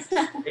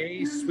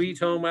 A, Sweet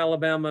Home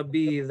Alabama,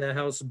 B, The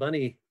House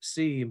Bunny,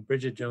 C,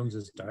 Bridget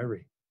Jones's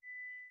Diary.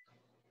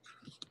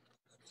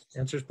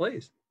 Answers,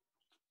 please.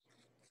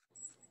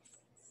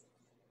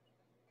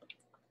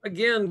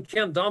 Again,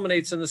 Kent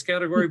dominates in this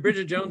category.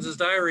 Bridget Jones's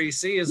Diary,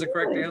 C is the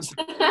correct answer.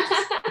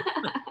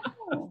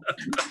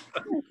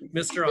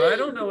 Mr. I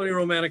don't know any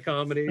romantic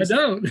comedies. I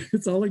don't.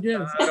 It's all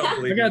against. I don't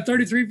believe I got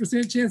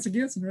 33% chance of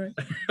guessing right.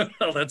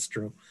 Oh, that's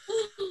true.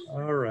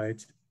 All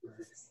right.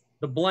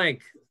 The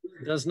blank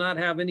does not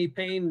have any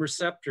pain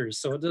receptors,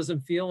 so it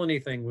doesn't feel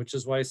anything, which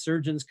is why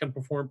surgeons can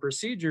perform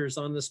procedures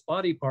on this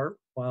body part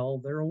while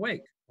they're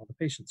awake, while the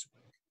patient's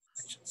awake,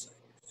 I should say.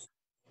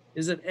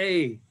 Is it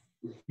A,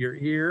 your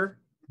ear,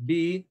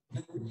 B,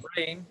 your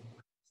brain,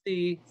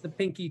 C, the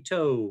pinky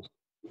toe?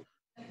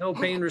 No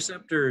pain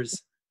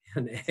receptors.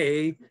 And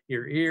A,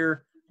 your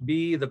ear,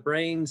 B, the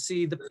brain,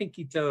 C, the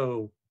pinky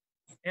toe.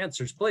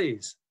 Answers,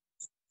 please.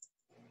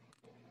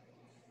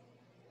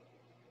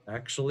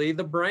 Actually,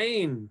 the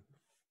brain.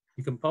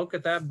 You can poke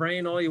at that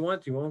brain all you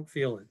want, you won't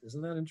feel it.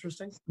 Isn't that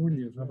interesting?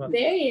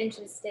 Very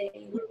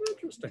interesting.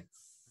 Interesting.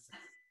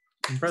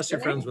 Impress your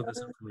friends with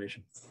this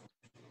information.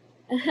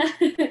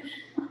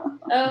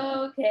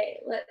 Okay,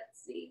 let's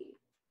see.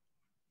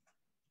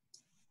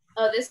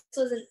 Oh, this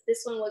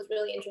one was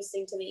really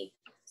interesting to me.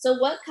 So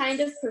what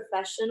kind of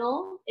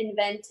professional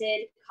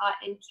invented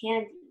cotton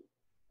candy?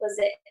 Was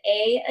it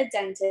A, a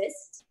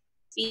dentist,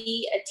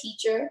 B, a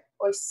teacher,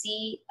 or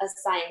C, a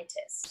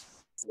scientist?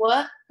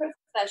 What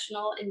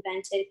professional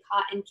invented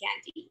cotton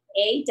candy?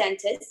 A,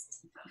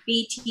 dentist,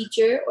 B,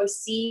 teacher, or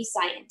C,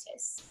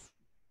 scientist?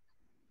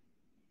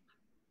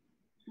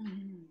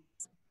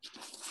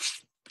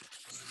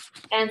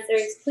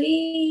 Answers,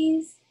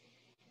 please.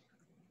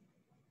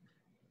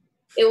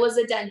 It was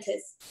a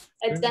dentist.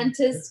 A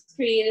dentist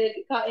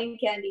created cotton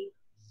candy.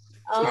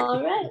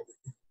 All right.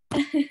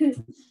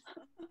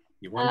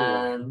 You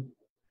wonder why.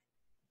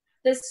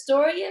 The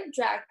story of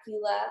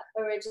Dracula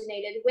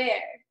originated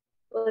where?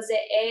 Was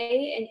it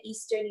A, in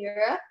Eastern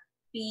Europe,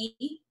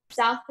 B,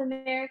 South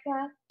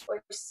America,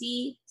 or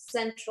C,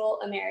 Central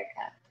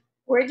America?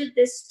 Where did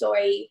this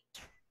story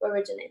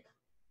originate?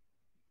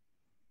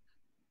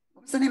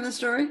 What's the name of the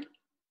story?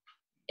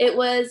 It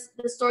was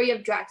the story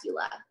of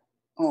Dracula.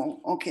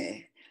 Oh,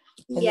 okay.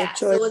 Yeah,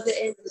 so was it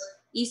in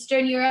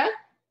Eastern Europe,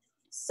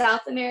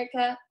 South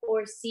America,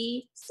 or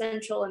C,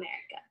 Central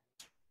America?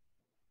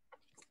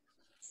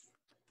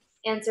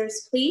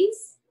 Answers,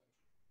 please.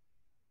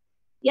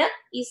 Yep,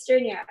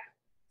 Eastern Europe.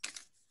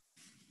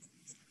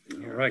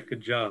 All right,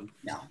 good job.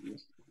 Yeah.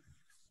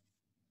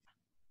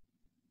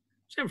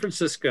 San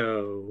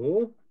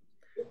Francisco.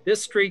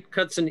 This street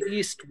cuts an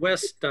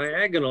east-west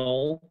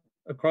diagonal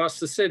across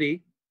the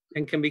city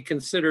and can be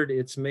considered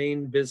its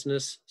main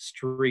business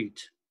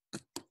street.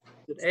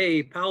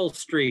 A, Powell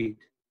Street,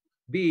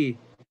 B,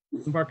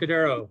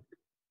 Embarcadero,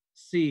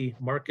 C,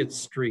 Market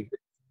Street.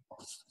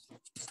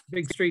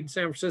 Big street in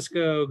San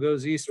Francisco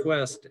goes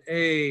east-west.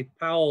 A,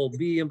 Powell,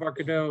 B,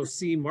 Embarcadero,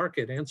 C,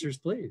 Market. Answers,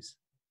 please.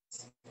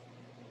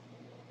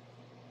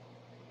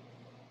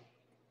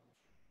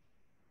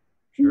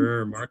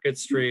 Sure, Market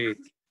Street.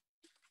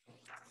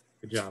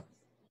 Good job.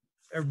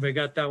 Everybody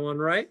got that one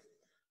right?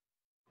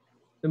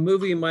 The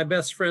movie My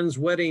Best Friend's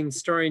Wedding,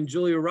 starring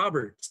Julia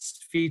Roberts,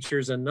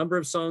 features a number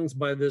of songs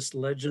by this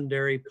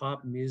legendary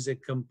pop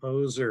music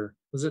composer.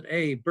 Was it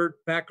A,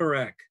 Burt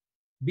Bacharach,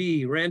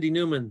 B, Randy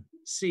Newman,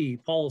 C,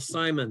 Paul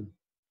Simon?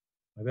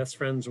 My Best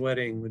Friend's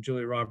Wedding with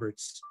Julia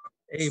Roberts.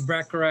 A,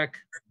 Bacharach,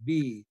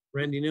 B,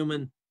 Randy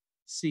Newman,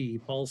 C,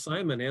 Paul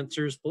Simon.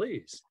 Answers,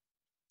 please.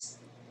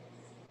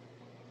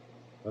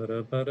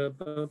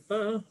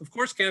 Of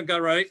course, Cam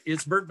got right.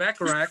 It's Burt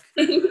Bacharach.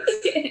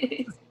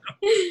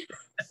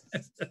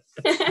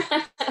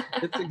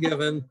 It's a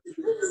given.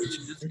 You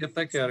should just get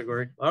that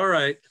category. All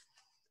right.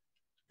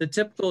 The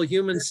typical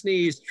human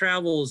sneeze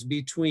travels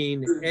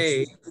between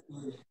A,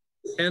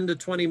 10 to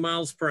 20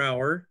 miles per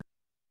hour,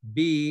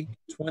 B,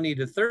 20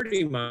 to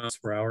 30 miles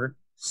per hour,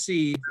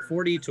 C,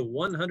 40 to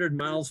 100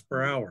 miles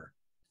per hour.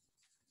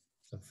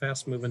 So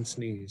fast moving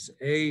sneeze.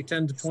 A,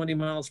 10 to 20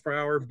 miles per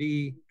hour,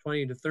 B,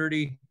 20 to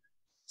 30,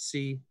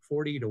 C,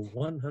 40 to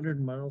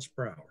 100 miles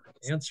per hour.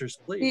 Answers,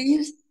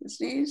 please.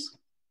 Sneeze?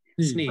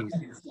 Sneeze? Sneeze.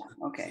 Yeah,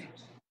 okay.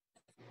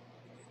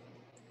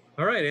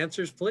 All right,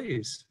 answers,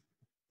 please.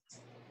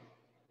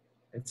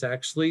 It's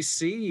actually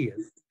C. It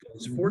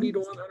goes 40 to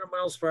 100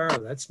 miles per hour.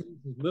 That's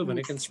moving.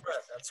 It can spread.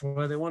 That's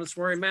why they want us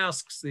wearing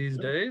masks these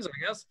days,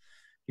 I guess.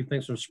 Keep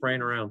things from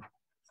spraying around,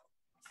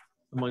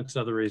 amongst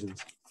other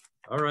reasons.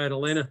 All right,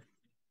 Elena.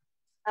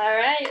 All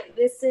right,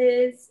 this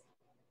is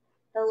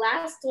the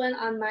last one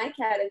on my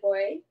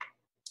category.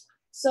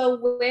 So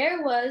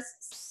where was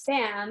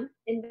Spam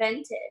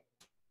invented?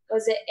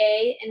 Was it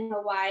A, in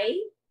Hawaii,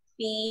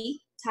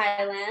 B,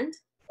 Thailand,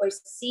 or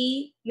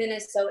C,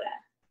 Minnesota?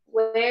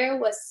 Where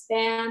was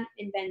Spam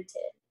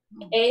invented?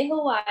 A,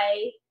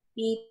 Hawaii,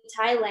 B,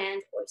 Thailand,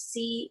 or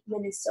C,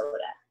 Minnesota?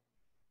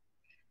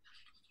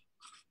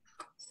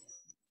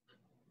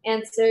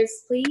 Answers,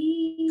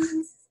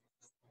 please.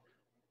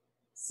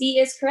 C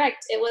is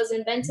correct. It was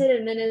invented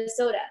in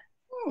Minnesota.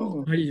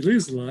 Oh, you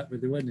lose a lot, but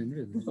they wasn't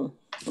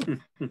invented.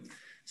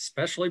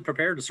 Specially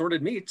prepared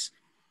assorted meats.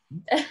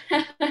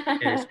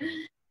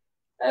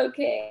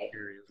 Okay.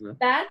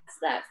 Bats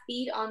that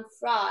feed on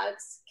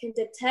frogs can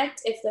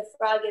detect if the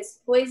frog is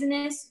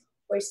poisonous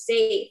or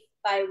safe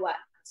by what?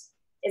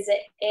 Is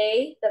it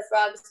A, the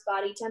frog's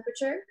body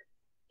temperature,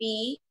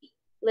 B,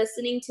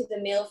 listening to the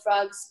male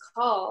frog's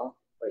call,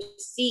 or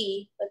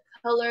C, the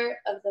color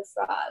of the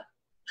frog?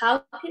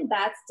 How can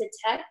bats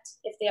detect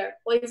if they are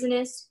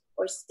poisonous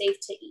or safe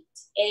to eat?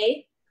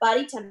 A,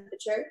 body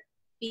temperature,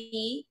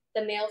 B,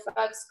 the male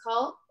frog's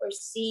call, or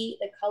C,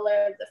 the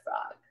color of the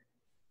frog?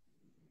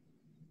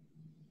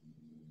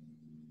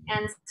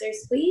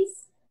 Answers,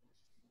 please.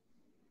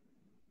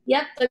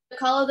 Yep, the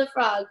call of the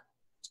frog.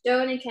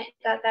 Joan and Kent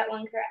got that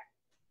one correct.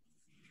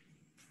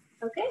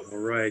 Okay. All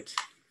right.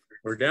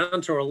 We're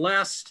down to our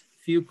last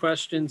few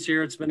questions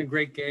here. It's been a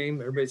great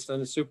game. Everybody's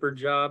done a super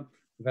job.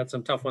 We've had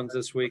some tough ones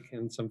this week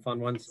and some fun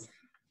ones.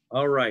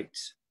 All right.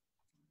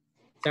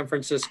 San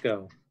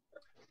Francisco.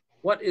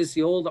 What is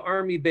the old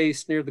army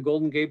base near the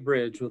Golden Gate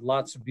Bridge with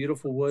lots of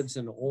beautiful woods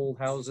and old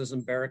houses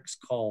and barracks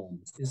called?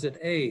 Is it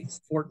A,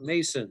 Fort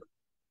Mason,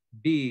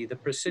 B, the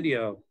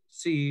Presidio,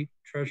 C,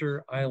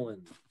 Treasure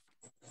Island?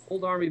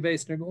 Old army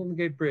base near Golden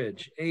Gate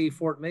Bridge. A,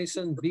 Fort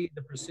Mason, B,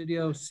 the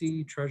Presidio,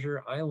 C,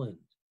 Treasure Island.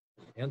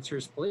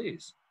 Answers,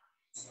 please.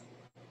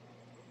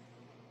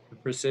 The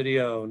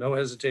Presidio, no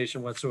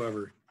hesitation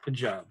whatsoever. Good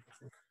job.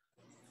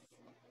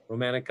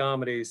 Romantic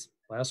comedies,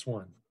 last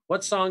one.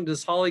 What song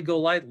does Holly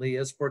Golightly,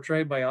 as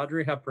portrayed by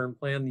Audrey Hepburn,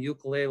 play on the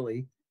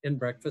ukulele in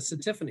Breakfast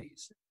at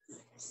Tiffany's?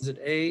 Is it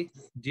A,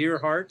 Dear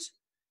Heart,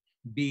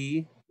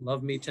 B,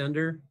 Love Me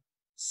Tender,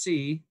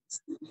 C,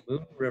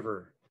 Moon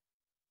River?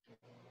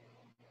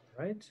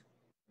 Right?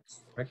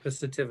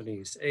 Breakfast at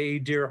Tiffany's. A,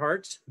 Dear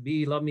Heart,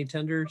 B, Love Me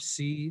Tender,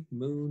 C,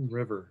 Moon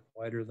River,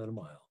 wider than a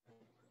mile.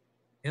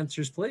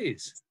 Answers,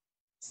 please.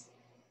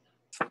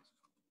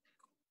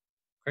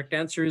 Correct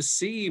answer is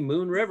C,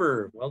 Moon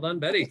River. Well done,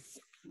 Betty.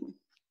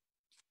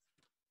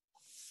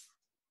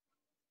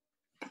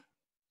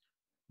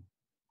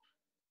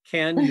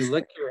 Can you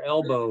lick your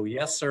elbow?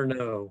 Yes or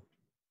no?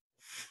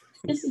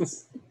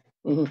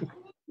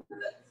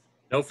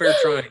 No fair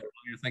trying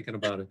while you're thinking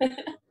about it.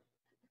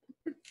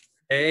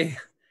 A,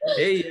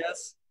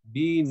 yes,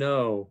 B,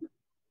 no.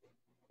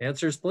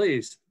 Answers,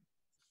 please.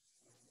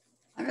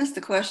 I missed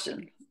the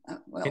question.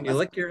 Well, can you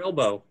lick your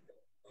elbow?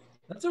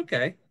 That's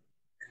okay.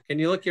 Can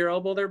you lick your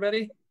elbow there,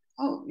 Betty?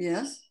 Oh,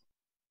 yes.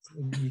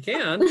 You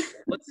can.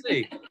 Let's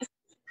see.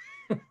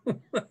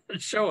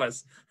 Show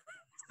us.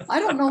 I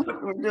don't know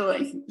what we're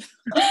doing.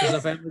 It's a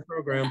family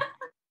program.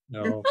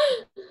 No.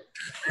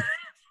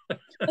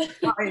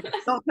 Sorry,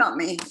 don't count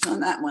me on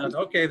that one.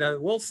 Okay,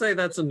 we'll say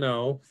that's a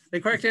no. The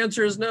correct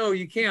answer is no,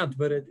 you can't,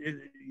 but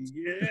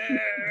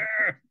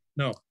yeah.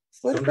 No.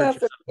 What about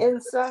from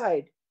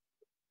inside?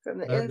 From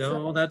the inside?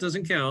 No, that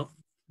doesn't count.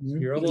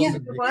 Your elbow. Yeah,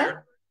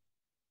 what?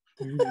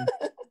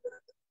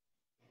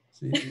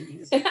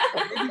 Maybe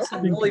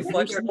some really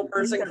flexible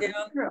person can.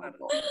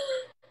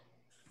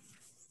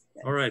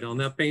 All right, on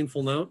that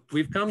painful note,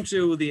 we've come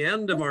to the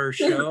end of our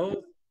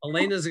show.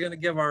 Elena's going to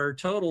give our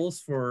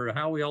totals for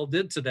how we all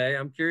did today.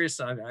 I'm curious.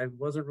 I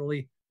wasn't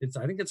really,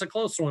 I think it's a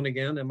close one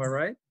again. Am I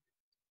right?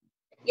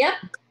 Yep.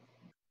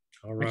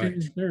 All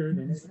right.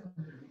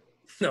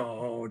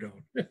 No,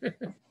 don't.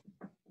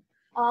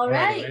 All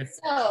right.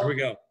 So here we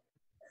go.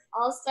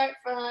 I'll start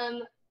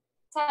from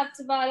top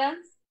to bottom.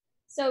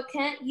 So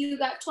Kent, you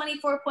got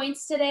 24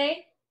 points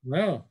today.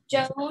 Wow.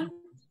 Joan,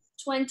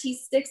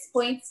 26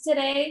 points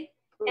today.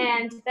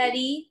 And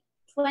Betty,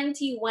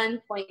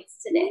 21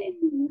 points today.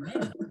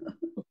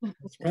 I'm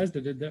surprised I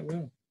did that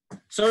well.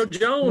 So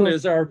Joan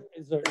is our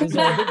big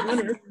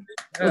winner.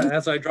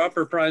 As I drop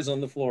her prize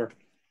on the floor.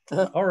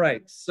 All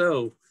right.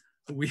 So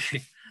we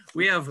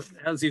have,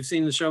 as you've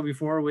seen the show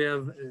before, we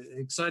have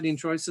exciting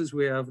choices.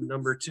 We have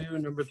number 2,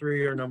 number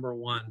 3, or number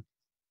 1.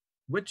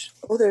 Which?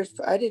 Oh,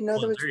 I didn't know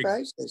there was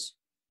prizes.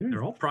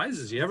 They're all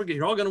prizes. You're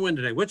all going to win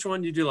today. Which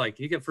one did you like?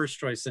 You get first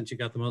choice since you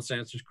got the most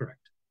answers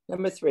correct.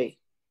 Number 3.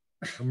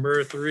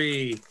 Number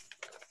 3.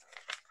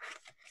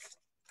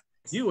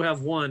 You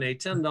have won a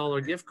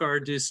 $10 gift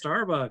card to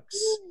Starbucks.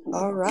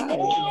 All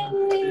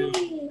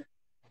right.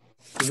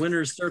 the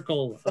winner's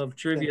circle of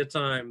trivia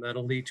time, that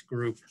elite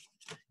group.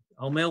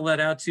 I'll mail that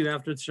out to you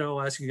after the show.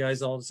 I'll ask you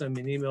guys all to send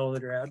me an email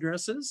with your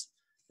addresses,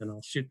 and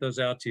I'll shoot those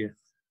out to you.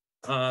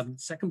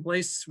 Second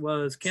place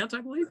was Kent,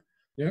 I believe.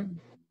 Yeah.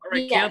 All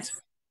right, Yes.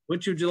 Kent,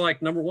 which would you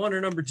like, number 1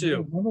 or number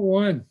 2? Number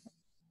 1.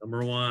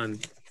 Number 1.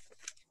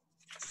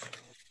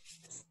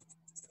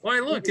 Why,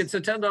 look, it's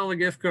a $10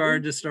 gift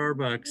card to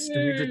Starbucks. Do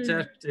we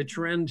detect a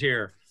trend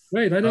here?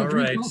 Wait, I don't All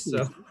drink right, coffee.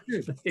 so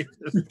Good.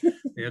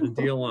 they had a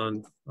deal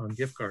on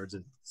gift cards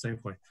at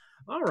Safeway.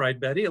 All right,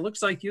 Betty, it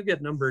looks like you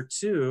get number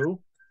 2.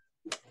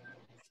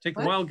 Take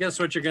a wild guess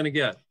what you're going to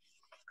get.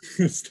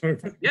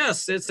 Starbucks.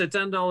 Yes, it's a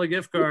 $10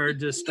 gift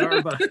card to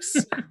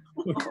Starbucks.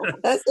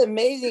 That's an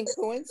amazing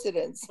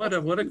coincidence. What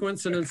a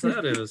coincidence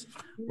that is.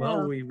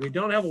 Well, we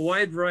don't have a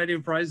wide variety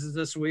of prizes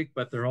this week,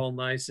 but they're all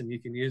nice, and you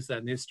can use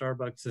that new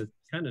Starbucks. It's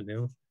kind of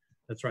new.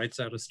 That's right, it's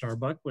out of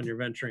Starbucks when you're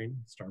venturing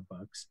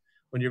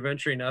When you're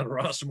venturing out of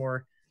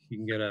Rossmore, you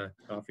can get a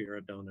coffee or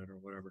a donut or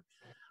whatever.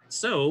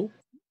 So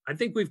I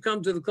think we've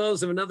come to the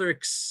close of another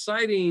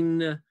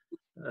exciting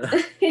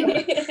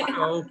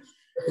show.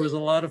 It was a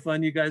lot of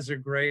fun. You guys are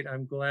great.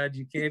 I'm glad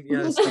you came.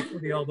 Yeah, stuck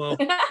with the elbow.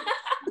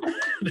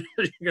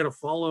 You're going to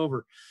fall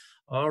over.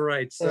 All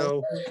right.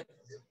 So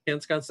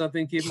Kent's got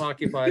something to keep him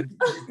occupied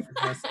for the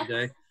rest of the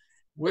day.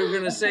 We're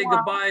going to say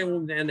goodbye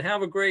and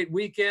have a great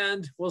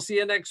weekend. We'll see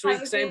you next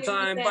week, same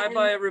time.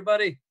 Bye-bye,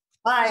 everybody.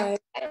 Bye.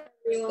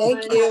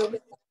 Thank you.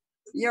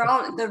 You're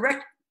all, the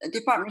rec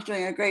department's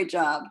doing a great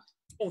job.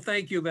 Oh,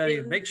 thank you,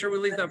 Betty. Make sure we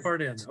leave that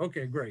part in.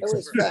 Okay, great. It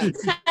was fun.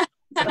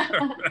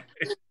 All right.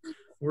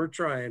 We're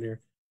trying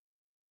here.